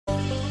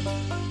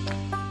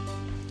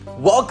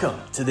Welcome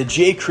to the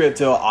J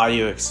Crypto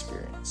audio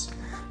experience.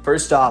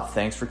 First off,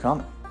 thanks for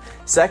coming.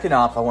 Second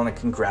off, I want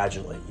to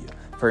congratulate you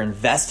for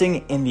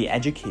investing in the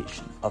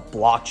education of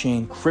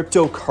blockchain,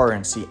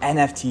 cryptocurrency,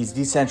 NFTs,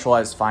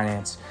 decentralized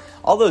finance,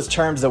 all those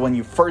terms that when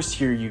you first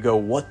hear, you go,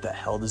 what the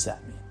hell does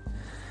that mean?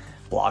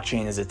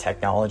 Blockchain is a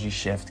technology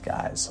shift,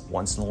 guys.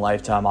 Once in a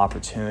lifetime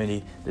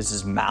opportunity. This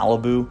is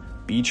Malibu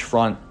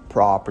beachfront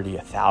property,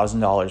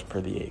 $1,000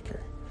 per the acre.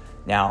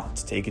 Now,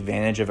 to take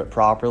advantage of it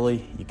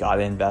properly, you got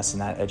to invest in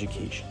that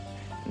education.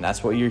 And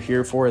that's what you're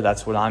here for.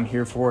 That's what I'm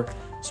here for.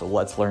 So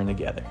let's learn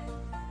together.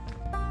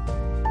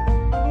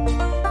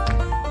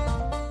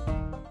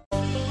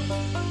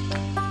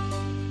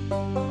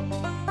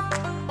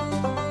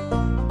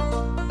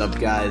 What's up,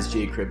 guys?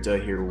 J Crypto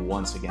here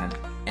once again.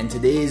 And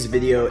today's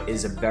video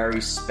is a very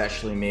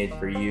specially made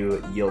for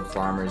you yield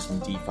farmers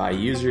and DeFi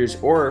users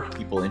or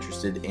people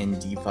interested in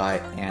DeFi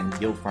and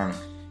yield farming.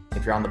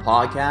 If you're on the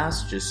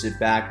podcast, just sit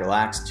back,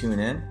 relax, tune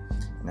in,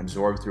 and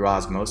absorb through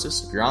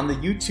osmosis. If you're on the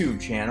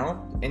YouTube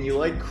channel and you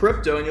like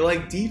crypto and you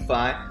like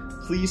DeFi,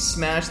 please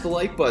smash the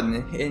like button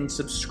and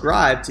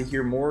subscribe to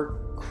hear more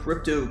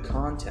crypto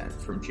content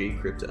from J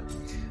Crypto.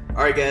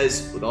 All right,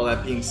 guys, with all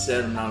that being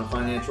said, I'm not a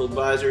financial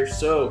advisor,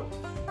 so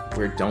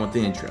we're done with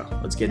the intro.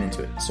 Let's get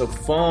into it. So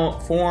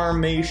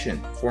Formation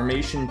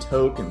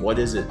token, what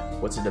is it?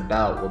 What's it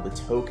about? Well, the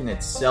token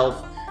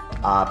itself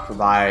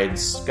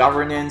provides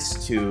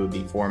governance to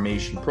the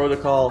Formation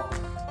protocol.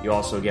 You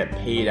also get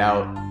paid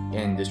out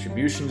in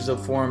distributions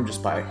of Forum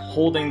just by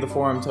holding the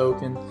Forum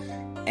token,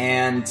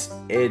 and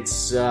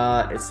it's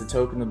the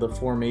token of the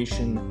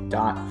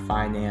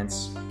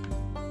Formation.finance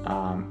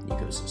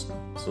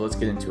ecosystem. So let's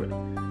get into it.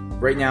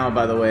 Right now,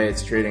 by the way,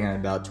 it's trading at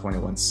about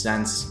 21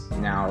 cents.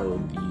 Now,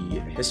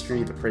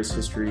 the price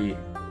history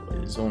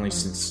is only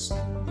since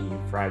the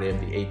Friday of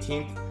the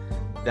 18th.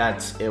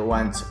 That it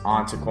went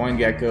on to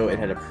CoinGecko. It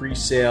had a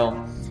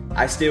pre-sale.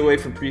 I stay away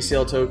from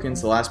pre-sale tokens.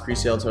 The last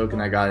pre-sale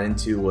token I got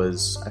into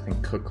was, I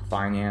think, Cook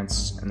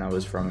Finance, and that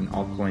was from an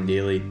Altcoin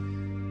Daily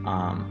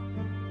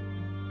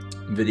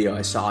video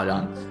I saw it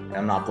on. And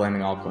I'm not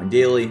blaming Altcoin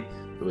Daily.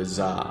 It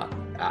was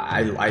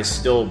I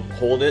still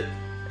hold it.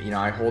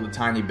 I hold a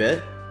tiny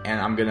bit,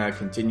 and I'm gonna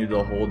continue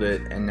to hold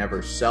it and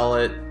never sell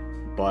it.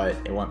 But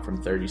it went from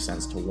 30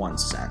 cents to 1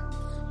 cent.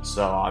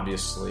 So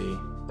obviously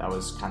that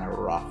was kind of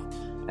rough.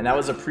 And that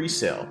was a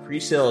pre-sale.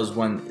 Pre-sale is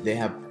when they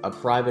have a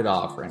private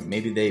offering.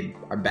 Maybe they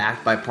are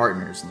backed by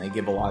partners and they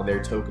give a lot of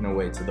their token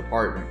away to the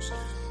partners.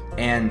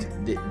 And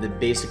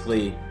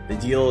basically the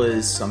deal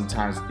is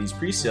sometimes with these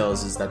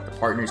pre-sales is that the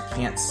partners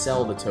can't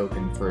sell the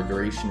token for a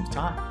duration of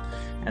time.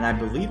 And I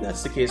believe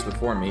that's the case with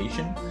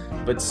Formation.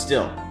 But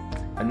still,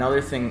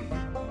 another thing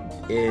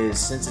is,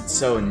 since it's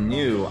so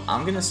new,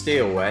 I'm going to stay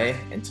away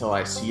until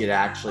I see it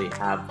actually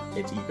have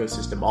its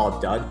ecosystem all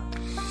done,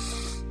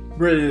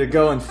 ready to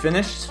go and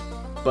finished.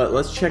 But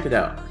let's check it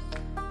out.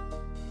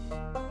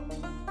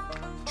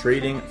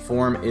 Trading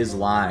Form is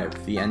live.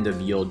 The end of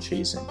yield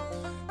chasing.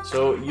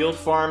 So yield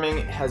farming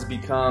has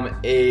become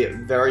a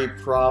very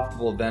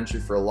profitable venture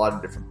for a lot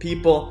of different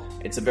people.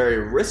 It's a very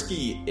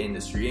risky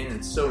industry, and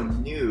it's so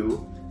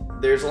new.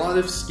 There's a lot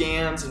of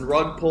scams and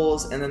rug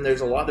pulls, and then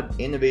there's a lot of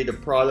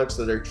innovative products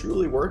that are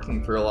truly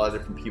working for a lot of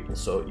different people.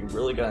 So you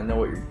really got to know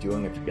what you're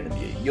doing if you're going to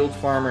be a yield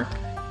farmer.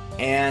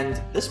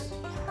 And this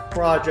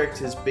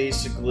project is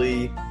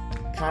basically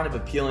kind of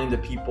appealing to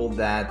people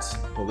that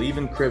believe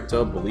in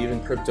crypto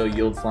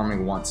yield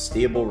farming, want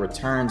stable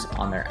returns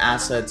on their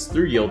assets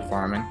through yield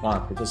farming, want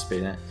to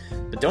participate in it,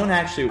 but don't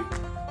actually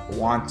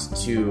want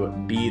to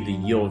be the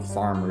yield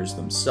farmers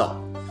themselves.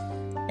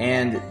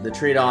 And the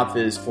trade-off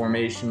is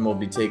Formation will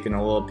be taking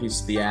a little piece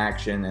of the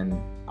action, and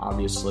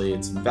obviously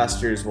its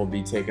investors will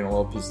be taking a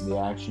little piece of the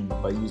action.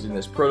 But by using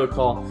this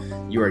protocol,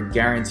 you are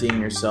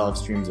guaranteeing yourself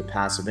streams of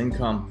passive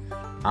income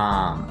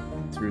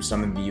through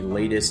some of the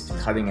latest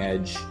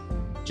cutting-edge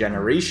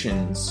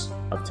generations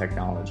of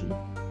technology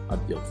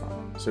of yield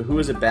farming. So who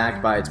is it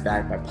backed by? It's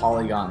backed by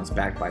Polygon, it's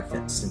backed by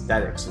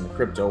Synthetics in the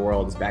crypto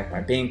world, it's backed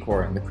by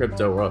Bancor in the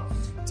crypto world.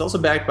 It's also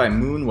backed by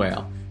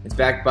Moonwhale, it's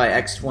backed by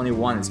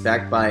X21, it's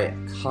backed by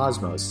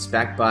Cosmos, it's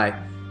backed by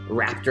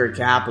Raptor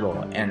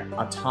Capital and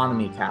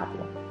Autonomy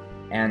Capital.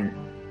 And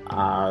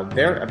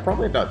there are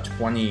probably about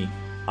 20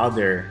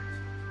 other,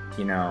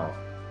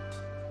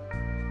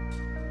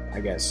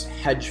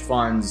 hedge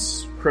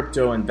funds,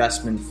 crypto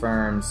investment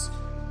firms,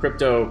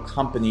 crypto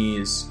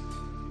companies,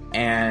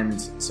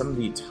 and some of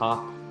the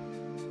top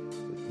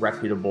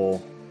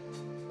reputable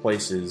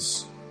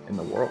places in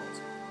the world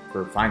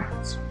for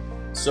finance.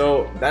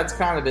 So that's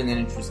kind of been an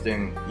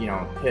interesting,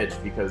 pitch,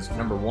 because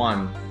number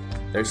one,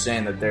 they're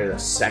saying that they're the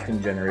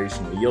second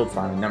generation of yield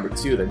farming. Number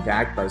two, they're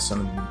backed by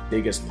some of the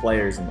biggest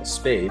players in the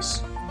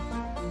space.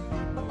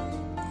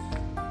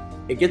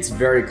 It gets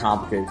very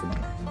complicated from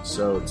here.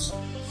 So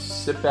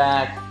sit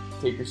back,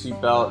 take your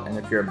seatbelt, and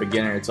if you're a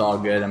beginner, it's all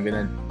good. I'm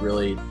going to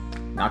really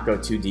not go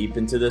too deep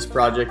into this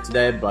project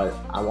today, but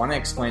I want to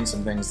explain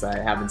some things that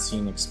I haven't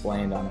seen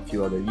explained on a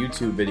few other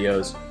YouTube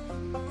videos.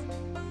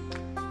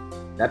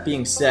 That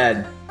being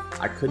said,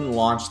 I couldn't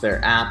launch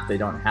their app. They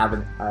don't have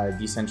a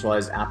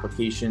decentralized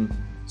application,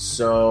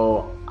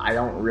 so I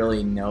don't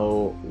really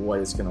know what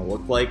it's going to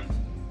look like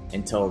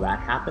until that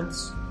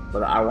happens.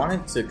 But I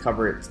wanted to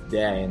cover it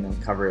today and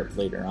then cover it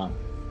later on.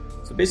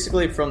 So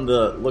basically, from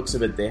the looks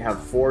of it, they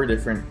have 4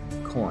 different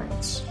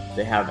coins.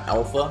 They have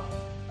alpha,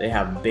 they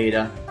have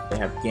beta, they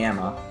have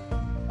gamma,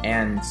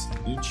 and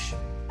each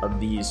of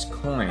these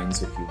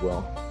coins, if you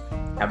will,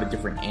 have a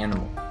different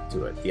animal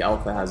to it. The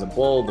alpha has a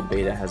bull, the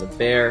beta has a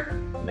bear,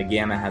 and the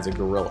gamma has a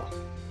gorilla.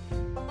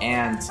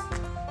 And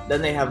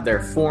then they have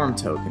their form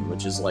token,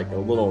 which is like a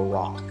little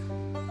rock.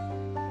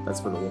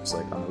 That's what it looks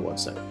like on their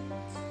website.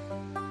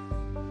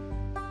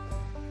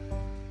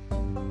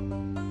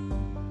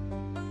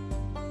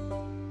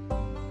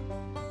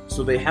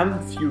 So they have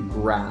a few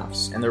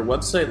graphs, and their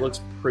website looks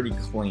pretty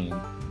clean.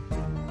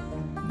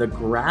 The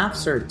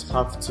graphs are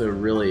tough to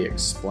really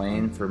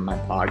explain for my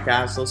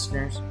podcast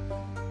listeners,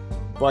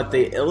 but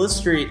they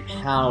illustrate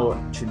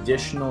how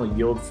traditional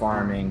yield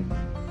farming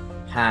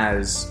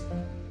has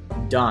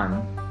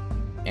done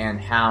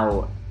and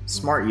how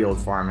smart yield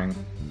farming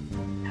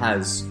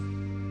has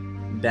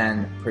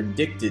been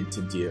predicted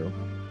to do.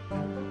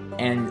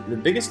 And the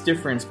biggest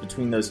difference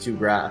between those two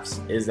graphs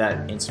is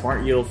that in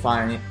smart yield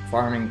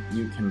farming,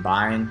 you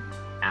combine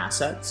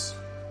assets.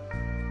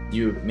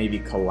 You maybe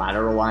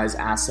collateralize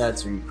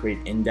assets, or you create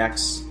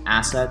index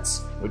assets,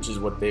 which is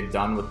what they've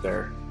done with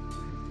their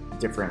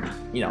different,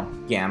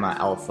 gamma,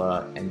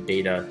 alpha, and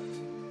beta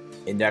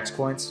index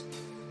coins.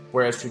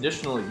 Whereas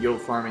traditional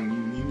yield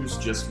farming, you use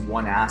just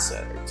one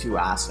asset or 2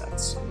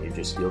 assets. And you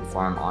just yield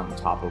farm on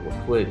top of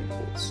liquidity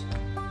pools.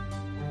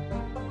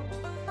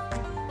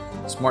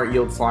 Smart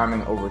yield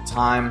farming over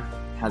time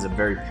has a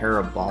very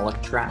parabolic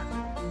track.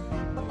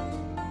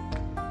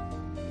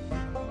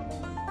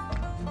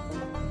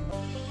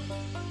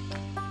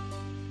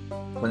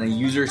 When a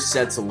user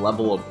sets a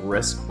level of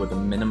risk with a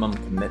minimum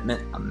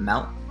commitment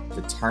amount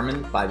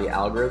determined by the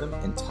algorithm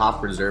in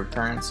top reserve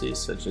currencies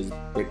such as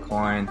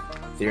Bitcoin,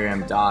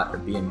 Ethereum, DOT, or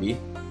BNB,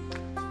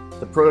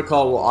 the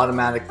protocol will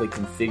automatically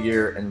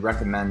configure and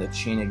recommend a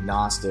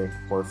chain-agnostic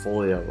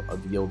portfolio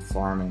of yield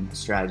farming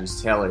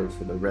strategies tailored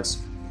for the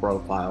risk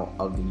profile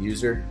of the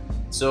user.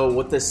 So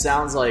what this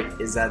sounds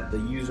like is that the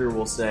user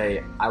will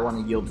say, I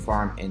want to yield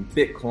farm in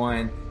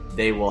Bitcoin.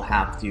 They will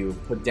have to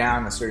put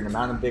down a certain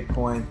amount of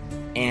Bitcoin,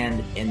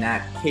 and in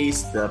that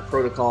case, the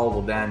protocol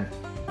will then,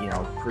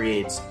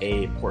 create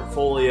a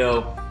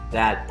portfolio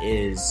that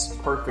is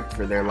perfect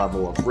for their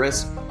level of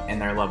risk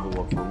and their level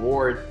of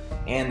reward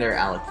and their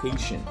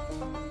allocation.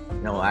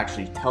 And it will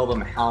actually tell them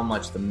how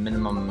much the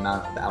minimum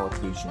amount of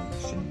allocation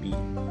should be.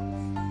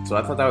 So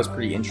I thought that was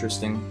pretty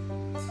interesting.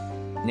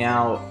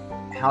 Now,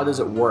 how does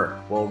it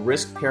work? Well,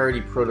 Risk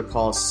Parity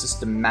Protocol's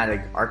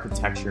systematic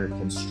architecture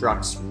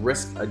constructs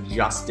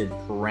risk-adjusted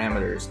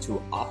parameters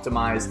to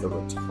optimize the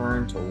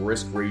return to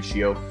risk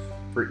ratio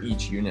for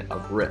each unit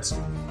of risk.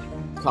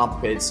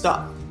 Complicated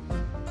stuff.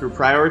 Through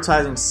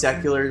prioritizing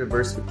secular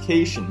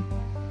diversification,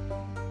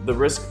 the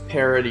risk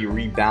parity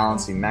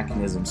rebalancing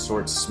mechanism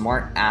sorts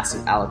smart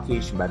asset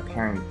allocation by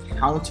pairing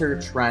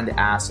counter-trend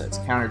assets.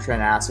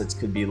 Counter-trend assets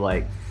could be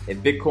like, if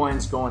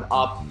Bitcoin's going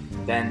up,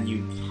 then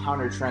you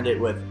counter-trend it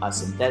with a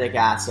synthetic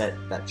asset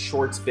that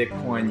shorts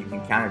Bitcoin. You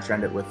can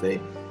counter-trend it with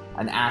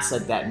an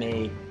asset that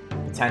may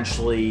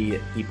potentially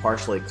be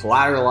partially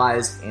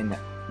collateralized in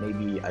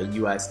maybe a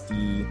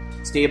USD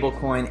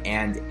stablecoin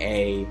and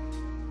a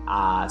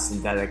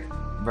synthetic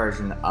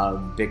version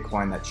of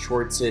Bitcoin that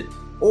shorts it,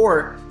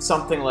 or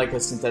something like a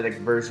synthetic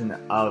version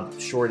of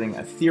shorting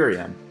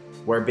Ethereum,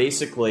 where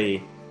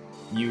basically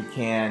you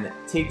can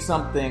take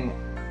something,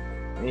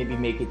 maybe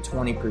make it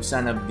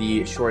 20% of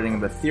the shorting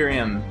of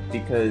Ethereum,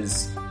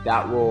 because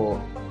that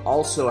will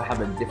also have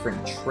a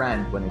different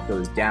trend when it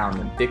goes down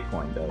than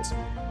Bitcoin does.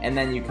 And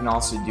then you can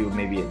also do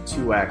maybe a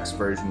 2x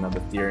version of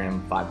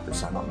Ethereum,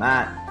 5% on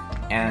that,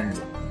 and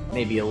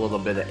maybe a little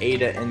bit of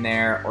ADA in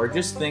there, or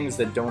just things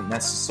that don't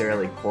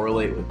necessarily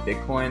correlate with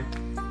Bitcoin,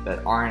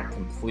 that aren't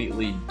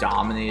completely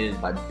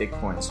dominated by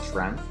Bitcoin's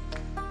trend.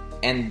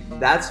 And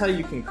that's how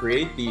you can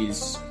create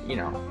these,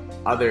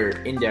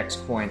 other index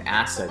coin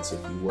assets, if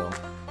you will,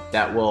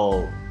 that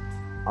will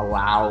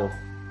allow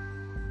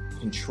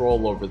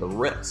control over the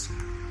risk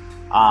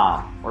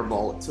or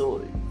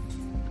volatility.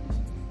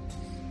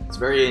 It's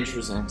very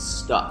interesting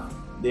stuff.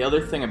 The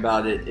other thing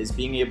about it is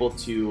being able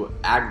to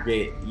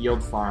aggregate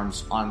yield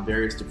farms on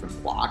various different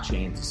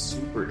blockchains is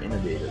super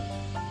innovative.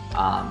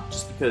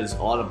 Just because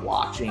a lot of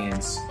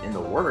blockchains in the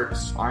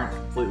works aren't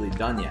completely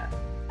done yet.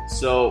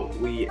 So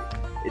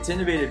it's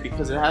innovative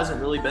because it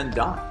hasn't really been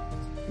done.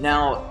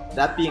 Now,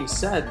 that being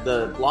said,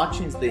 the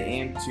blockchains they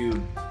aim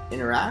to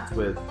interact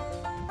with,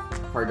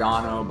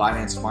 Cardano,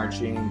 Binance Smart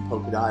Chain,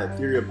 Polkadot,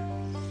 Ethereum,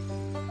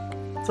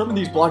 some of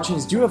these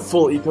blockchains do have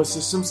full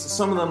ecosystems.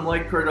 Some of them,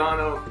 like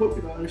Cardano,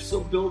 Polkadot, are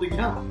still building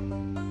out.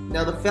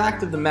 Now, the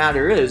fact of the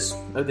matter is,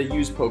 they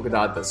use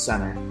Polkadot at the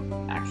center,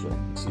 actually,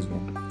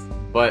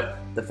 but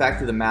the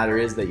fact of the matter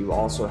is that you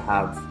also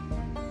have,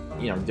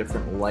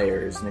 different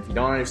layers. And if you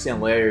don't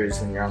understand layers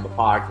and you're on the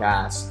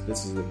podcast,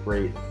 this is a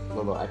great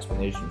little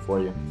explanation for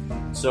you.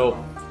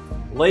 So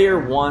layer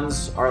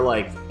ones are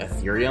like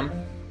Ethereum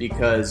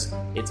because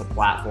it's a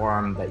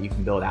platform that you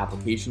can build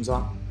applications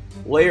on.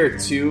 Layer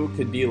two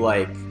could be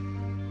like,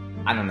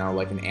 I don't know,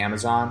 like an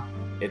Amazon.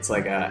 It's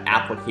like an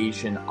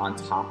application on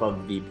top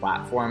of the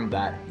platform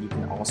that you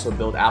can also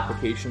build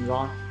applications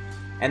on.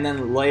 And then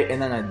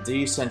a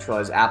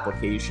decentralized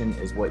application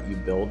is what you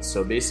build.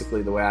 So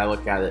basically the way I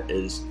look at it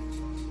is,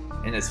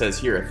 and it says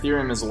here,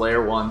 Ethereum is a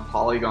layer one,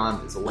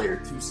 Polygon is a layer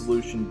two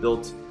solution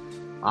built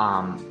to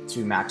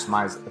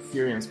maximize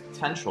Ethereum's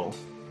potential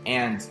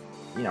and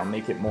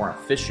make it more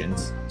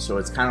efficient. So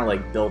it's kind of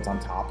like built on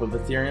top of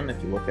Ethereum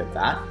if you look at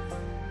that.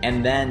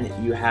 And then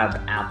you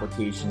have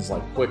applications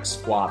like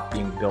QuickSwap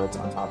being built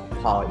on top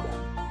of Polygon.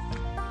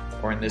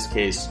 Or in this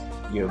case,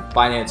 you have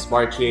Binance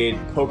Smart Chain,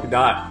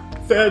 Polkadot,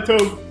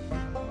 Phantom,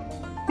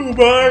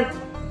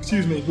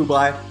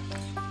 Huobi,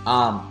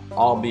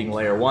 all being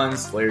layer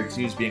ones, layer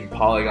twos being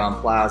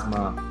Polygon,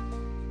 Plasma,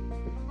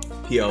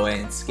 POA,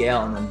 and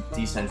Scale, and then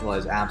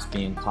decentralized apps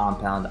being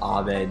Compound,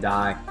 Aave,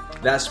 Dai,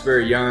 Vesper,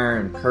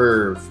 Yarn,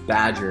 Curve,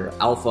 Badger,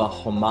 Alpha,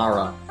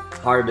 Homara,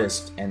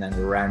 Harvest, and then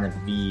Ren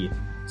V.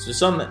 So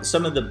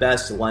some of the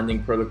best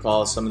lending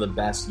protocols, some of the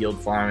best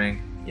yield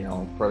farming,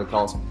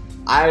 protocols.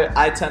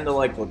 I tend to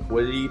like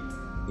liquidity,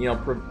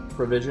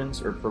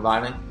 provisions or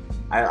providing.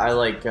 I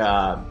like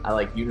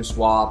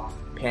Uniswap.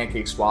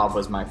 PancakeSwap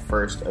was my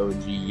first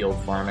OG yield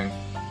farming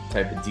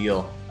type of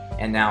deal,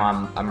 and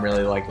now I'm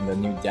really liking the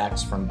new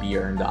DEX from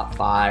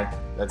BEARN.fi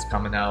that's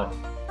coming out,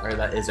 or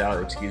that is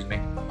out. Excuse me.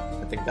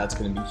 I think that's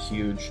going to be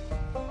huge.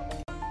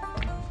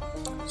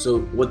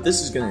 So what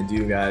this is going to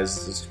do,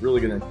 guys, is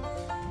really going to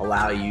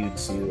allow you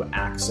to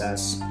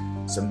access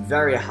some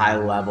very high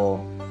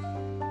level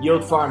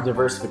yield farm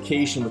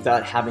diversification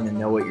without having to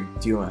know what you're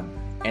doing.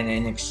 And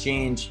in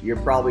exchange, you're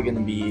probably going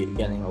to be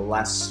getting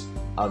less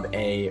of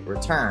a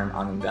return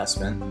on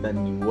investment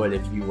than you would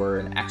if you were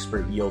an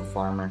expert yield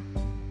farmer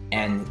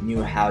and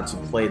knew how to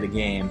play the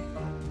game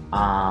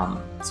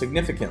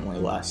significantly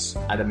less.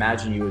 I'd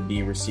imagine you would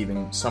be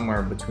receiving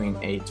somewhere between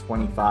a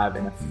 25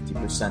 and a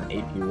 50%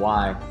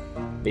 APY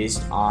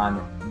based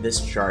on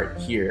this chart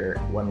here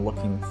when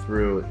looking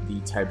through the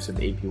types of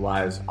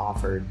APYs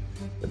offered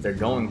that they're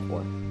going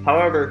for.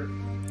 However,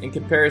 in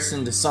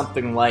comparison to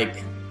something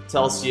like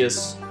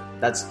Celsius,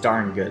 that's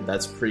darn good.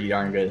 That's pretty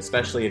darn good,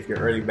 especially if you're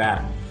earning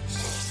back.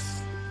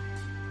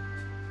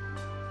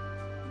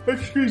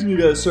 Excuse me,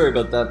 guys. Sorry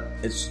about that.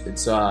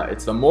 It's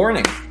the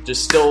morning.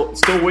 Just still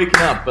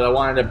waking up, but I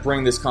wanted to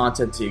bring this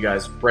content to you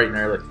guys bright and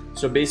early.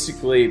 So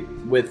basically,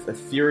 with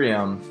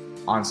Ethereum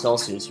on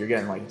Celsius, you're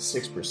getting like a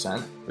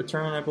 6%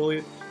 return, I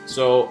believe.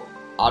 So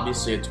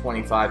obviously, a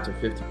 25 to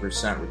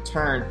 50%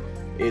 return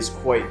is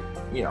quite,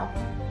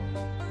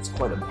 it's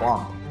quite a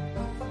bump.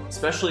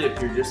 Especially if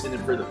you're just in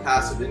it for the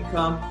passive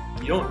income,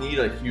 you don't need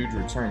a huge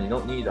return. You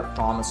don't need a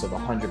promise of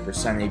 100%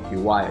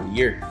 APY a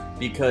year,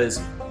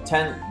 because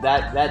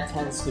that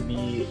tends to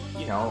be,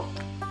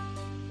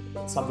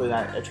 something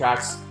that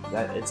attracts,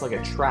 that it's like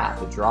a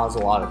trap. It draws a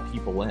lot of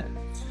people in,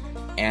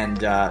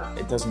 and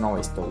it doesn't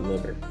always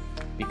deliver,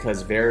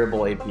 because variable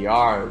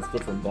APR is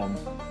different than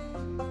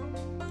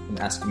an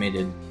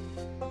estimated,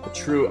 a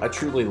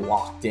truly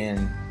locked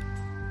in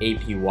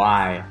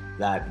APY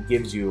that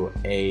gives you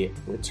a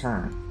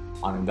return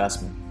on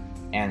investment,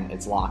 and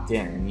it's locked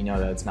in, and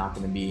that it's not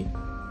going to be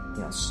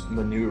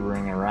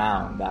maneuvering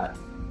around that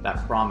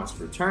promised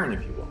return,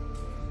 if you will.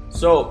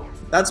 So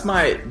that's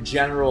my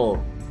general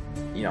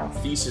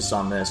thesis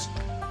on this.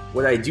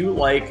 What I do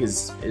like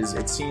is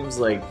it seems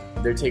like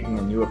they're taking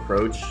a new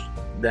approach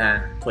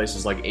than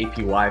places like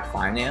APY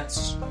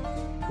Finance,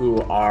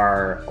 who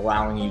are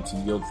allowing you to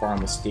yield farm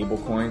with stable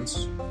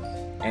coins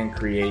and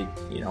create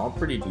a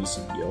pretty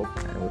decent yield,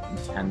 anywhere from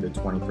 10 to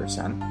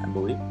 20%, I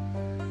believe.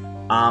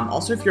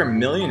 Also, if you're a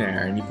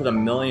millionaire and you put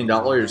 $1 million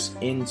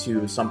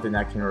into something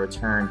that can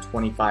return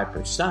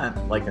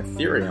 25%, like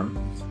Ethereum,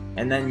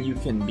 and then you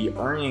can be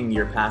earning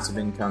your passive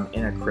income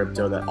in a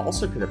crypto that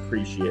also could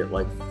appreciate,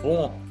 like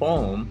the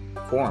Form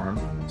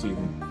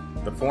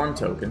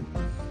token,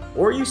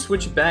 or you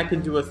switch it back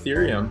into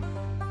Ethereum,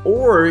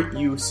 or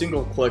you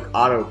single-click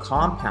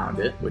auto-compound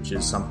it, which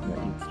is something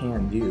that you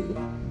can do.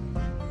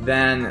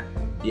 Then,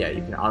 you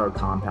can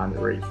auto-compound it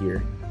right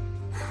here.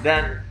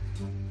 Then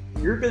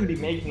you're going to be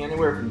making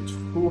anywhere from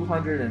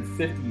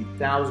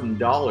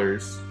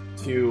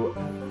 $250,000 to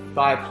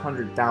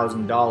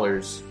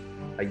 $500,000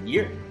 a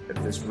year if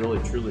this really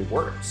truly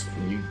works,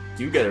 and you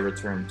do get a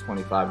return of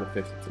 25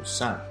 to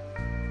 50%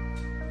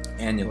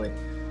 annually.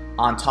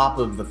 On top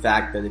of the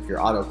fact that if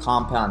you're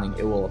auto-compounding,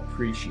 it will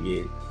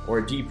appreciate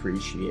or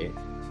depreciate.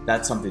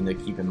 That's something to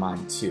keep in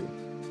mind too.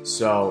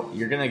 So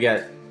you're going to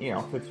get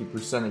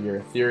 50% of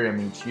your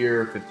Ethereum each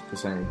year,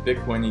 50% of your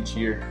Bitcoin each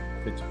year,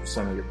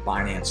 50% of your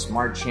Binance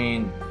Smart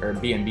Chain or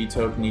BNB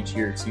token each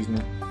year,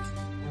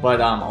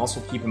 But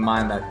also keep in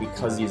mind that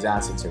because these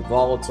assets are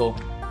volatile,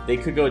 they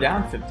could go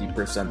down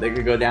 50%, they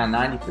could go down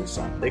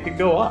 90%, they could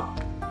go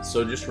up.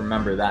 So just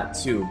remember that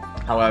too.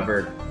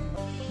 However,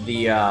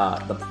 the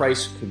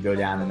price could go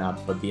down and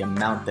up, but the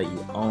amount that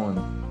you own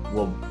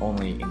will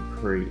only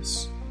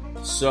increase.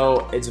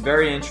 So it's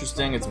very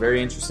interesting. It's a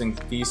very interesting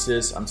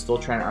thesis. I'm still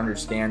trying to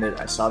understand it.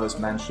 I saw this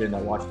mentioned.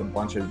 I watched a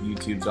bunch of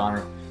YouTubes on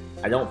it.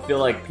 I don't feel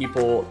like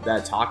people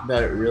that talk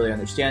about it really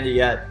understand it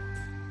yet.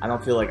 I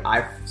don't feel like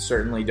I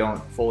certainly don't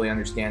fully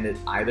understand it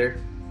either.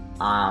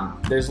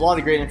 There's a lot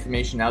of great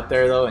information out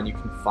there though, and you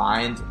can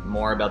find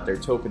more about their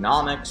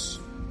tokenomics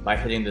by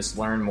hitting this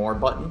Learn More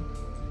button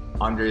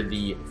under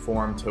the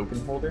Forum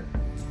token holder.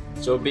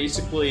 So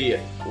basically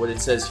what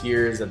it says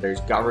here is that there's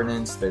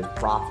governance, there's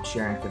profit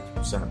sharing,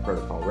 50% of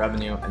protocol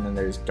revenue, and then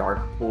there's dark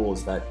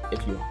pools that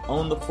if you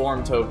own the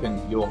Forum token,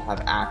 you'll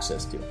have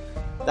access to.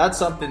 That's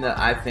something that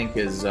I think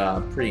is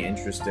pretty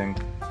interesting.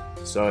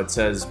 So it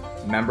says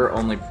member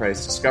only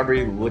price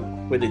discovery,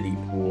 liquidity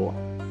pool,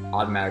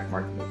 automatic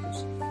market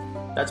makers.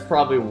 That's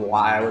probably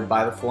why I would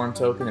buy the Forum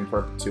token in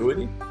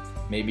perpetuity.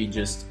 Maybe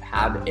just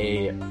have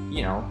a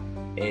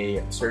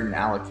certain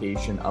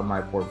allocation of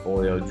my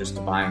portfolio just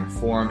to buying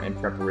Forum in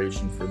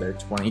preparation for their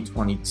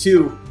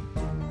 2022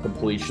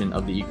 completion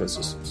of the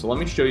ecosystem. So let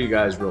me show you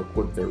guys real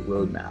quick their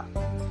roadmap.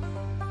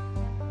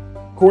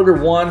 Quarter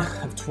 1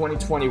 of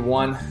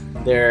 2021,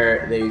 they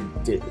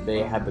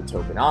had the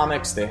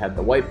tokenomics, they had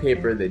the white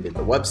paper, they did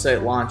the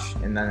website launch,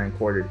 and then in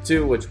quarter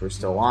 2, which we're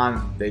still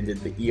on, they did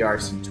the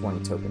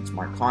ERC20 token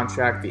smart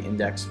contract, the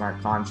index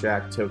smart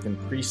contract token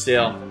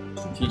pre-sale,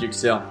 strategic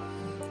sale,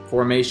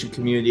 formation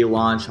community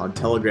launch on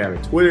Telegram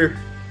and Twitter,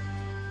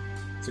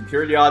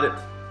 security audit,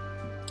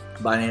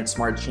 Binance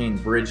Smart Chain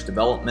bridge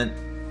development,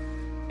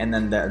 and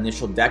then the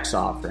initial DEX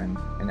offering,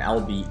 an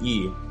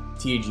LBE,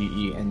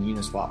 TGE, and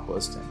Uniswap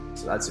listing.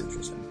 So that's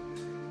interesting.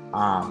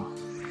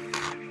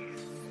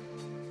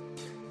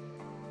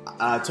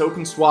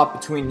 Token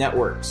swap between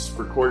networks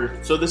for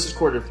so this is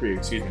quarter 3,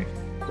 excuse me.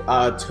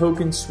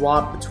 Token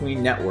swap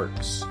between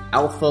networks,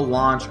 alpha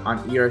launch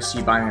on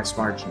ERC Binance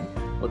Smart Chain,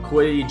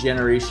 liquidity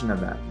generation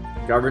event,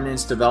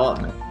 governance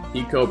development,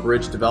 Eco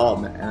bridge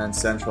development, and then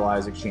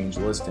centralized exchange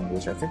listing,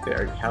 which I think they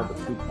already have the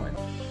proof point.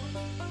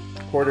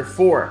 Quarter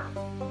 4,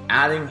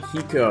 adding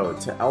HECO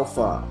to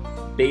alpha,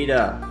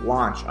 beta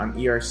launch on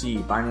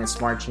ERC, Binance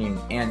Smart Chain,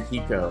 and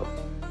HECO.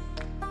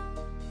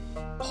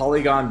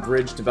 Polygon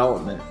bridge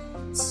development,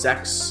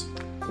 SEX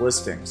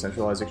listing,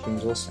 centralized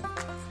exchange listing.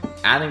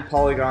 Adding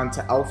Polygon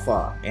to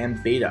alpha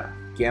and beta,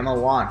 gamma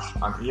launch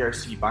on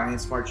ERC,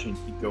 Binance Smart Chain,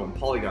 HECO, and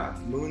Polygon.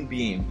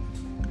 Moonbeam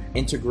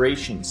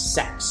integration,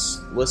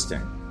 SEX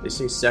listing. They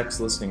say SEX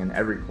listing in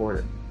every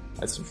quarter.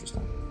 That's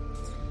interesting.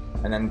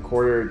 And then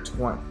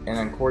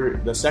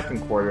the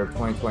second quarter of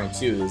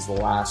 2022 is the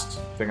last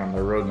thing on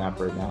their roadmap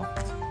right now.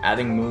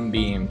 Adding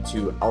Moonbeam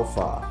to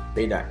alpha,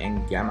 beta,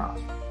 and gamma.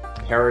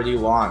 Parity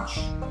launch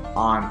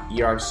on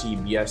ERC,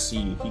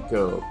 BSC,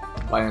 HECO,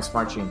 Binance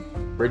Smart Chain.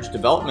 Bridge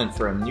development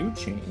for a new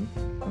chain,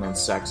 and then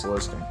SEX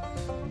listing.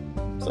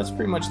 So that's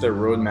pretty much their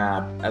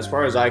roadmap. As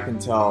far as I can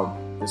tell,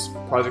 this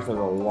project has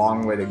a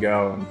long way to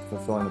go in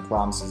fulfilling the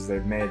promises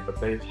they've made,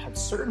 but they have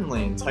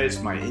certainly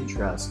enticed my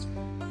interest.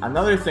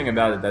 Another thing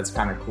about it that's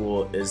kind of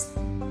cool is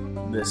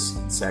this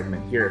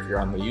segment here, if you're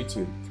on the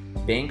YouTube.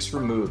 Banks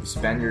remove,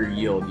 spend your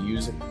yield,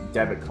 use a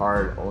debit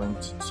card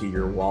linked to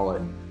your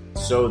wallet.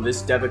 So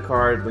this debit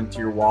card linked to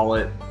your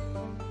wallet,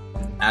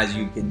 as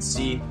you can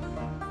see,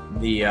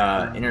 the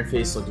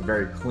interface looks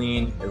very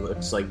clean. It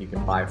looks like you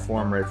can buy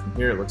Forum right from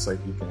here. It looks like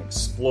you can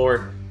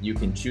explore. You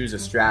can choose a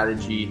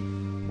strategy,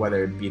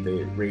 whether it be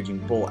the Raging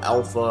Bull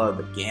Alpha,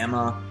 the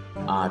Gamma,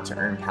 to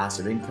earn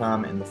passive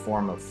income in the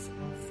form of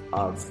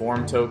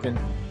Forum token,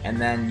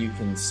 and then you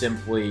can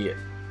simply,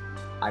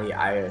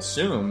 I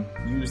assume,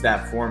 use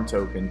that Forum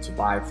token to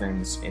buy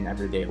things in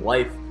everyday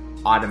life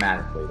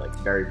automatically, like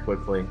very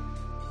quickly.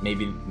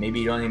 Maybe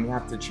you don't even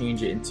have to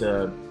change it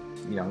into,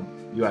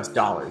 US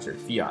dollars or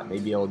fiat.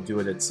 Maybe it'll do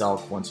it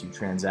itself once you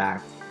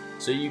transact.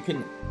 So you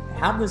can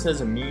have this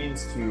as a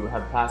means to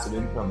have passive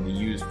income to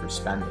use for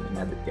spending in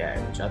every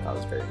day, which I thought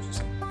was very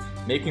interesting.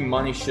 Making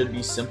money should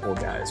be simple,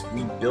 guys.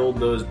 We build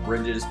those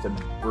bridges to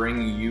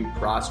bring you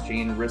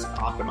cross-chain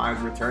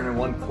risk-optimized return in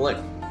one click.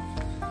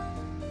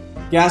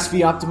 Gas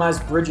fee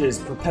optimized bridges,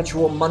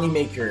 perpetual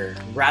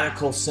moneymaker,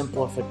 radical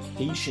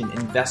simplification,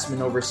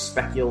 investment over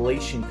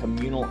speculation,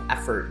 communal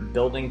effort,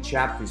 building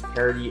chapters.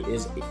 Parity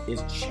is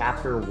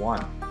chapter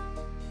 1.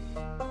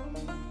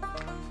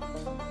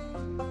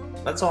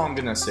 That's all I'm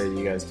gonna say to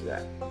you guys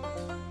today.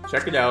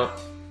 Check it out.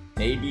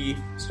 Maybe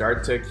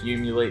start to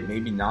accumulate,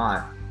 maybe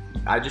not.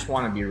 I just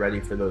want to be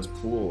ready for those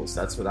pools.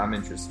 That's what I'm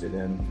interested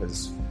in,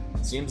 because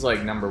it seems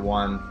like, number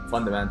one,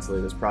 fundamentally,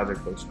 this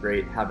project looks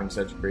great, having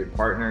such great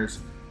partners,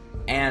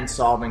 and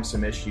solving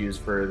some issues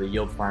for the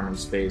yield farming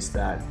space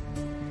that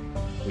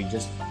we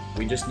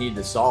just need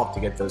to solve to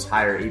get those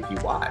higher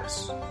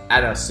APYs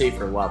at a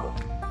safer level.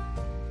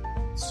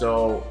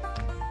 So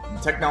the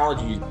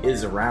technology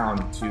is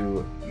around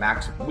to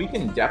max. We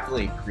can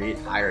definitely create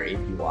higher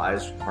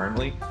APYs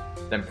currently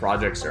than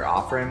projects are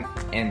offering,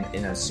 and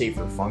in a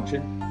safer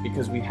function,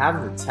 because we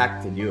have the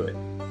tech to do it.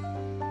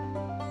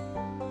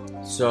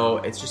 So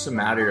it's just a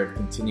matter of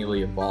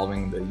continually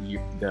evolving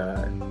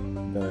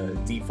the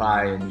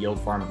DeFi and yield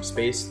farming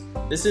space.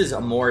 This is a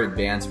more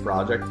advanced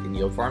project in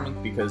yield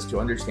farming because to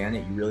understand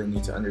it, you really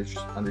need to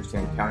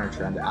understand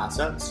counter-trend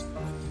assets,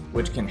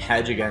 which can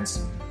hedge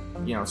against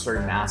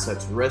certain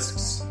assets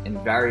risks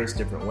in various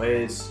different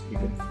ways. You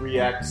can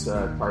 3x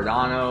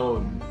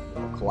Cardano,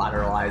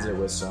 collateralize it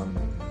with some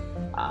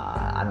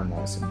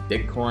some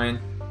Bitcoin,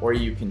 or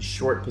you can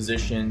short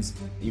positions.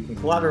 You can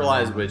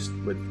collateralize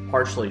with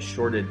partially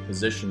shorted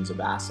positions of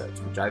assets,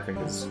 which I think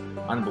is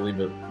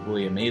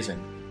unbelievably amazing.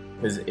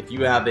 Because if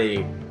you have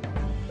a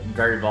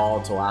very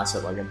volatile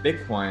asset like a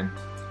Bitcoin,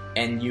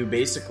 and you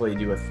basically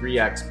do a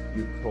 3x,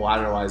 you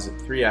collateralize it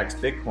 3x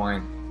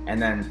Bitcoin,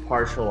 and then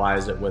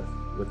partialize it with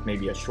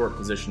maybe a short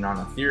position on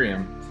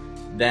Ethereum,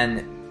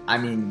 then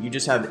you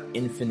just have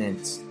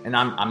infinite, and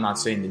I'm not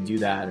saying to do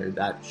that or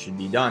that should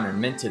be done or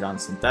minted on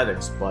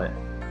synthetics, but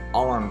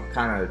all I'm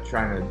kind of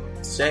trying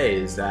to say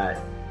is that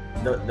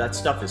that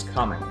stuff is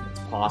coming,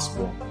 it's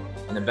possible,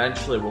 and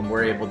eventually when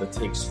we're able to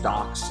take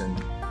stocks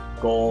and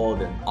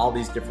gold and all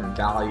these different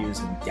values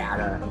and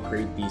data and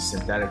create these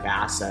synthetic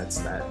assets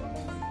that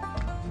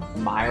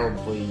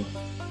mildly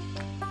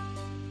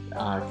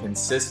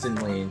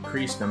consistently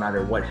increase no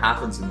matter what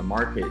happens in the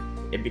market,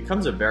 it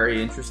becomes a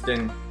very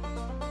interesting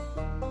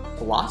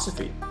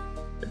philosophy.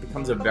 It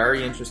becomes a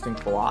very interesting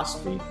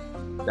philosophy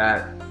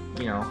that,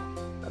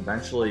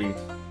 eventually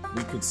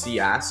we could see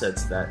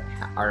assets that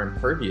are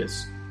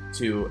impervious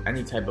to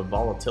any type of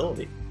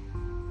volatility.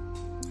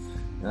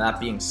 Now, that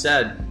being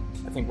said,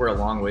 I think we're a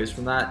long ways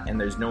from that, and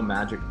there's no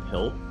magic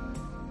pill.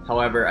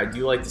 However, I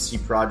do like to see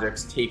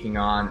projects taking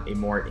on a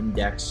more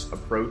index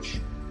approach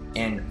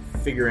and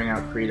figuring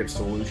out creative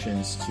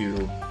solutions to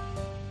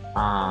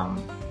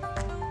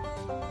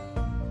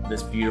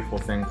this beautiful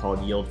thing called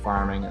yield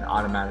farming and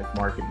automatic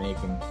market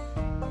making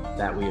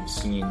that we have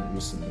seen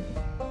recently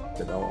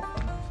develop.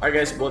 Alright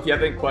guys, well if you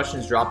have any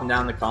questions, drop them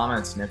down in the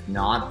comments, and if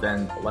not,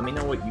 then let me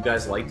know what you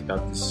guys liked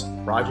about this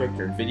project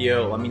or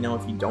video. Let me know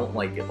if you don't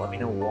like it. Let me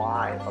know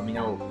why. Let me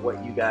know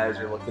what you guys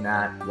are looking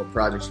at, what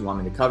projects you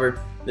want me to cover.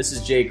 This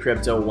is Jay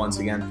Crypto once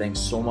again. Thanks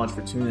so much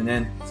for tuning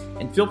in,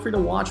 and feel free to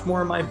watch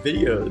more of my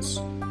videos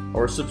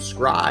or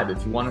subscribe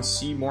if you want to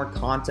see more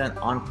content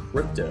on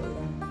crypto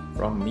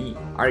from me.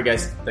 Alright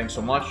guys, thanks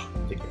so much.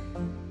 Take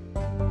care.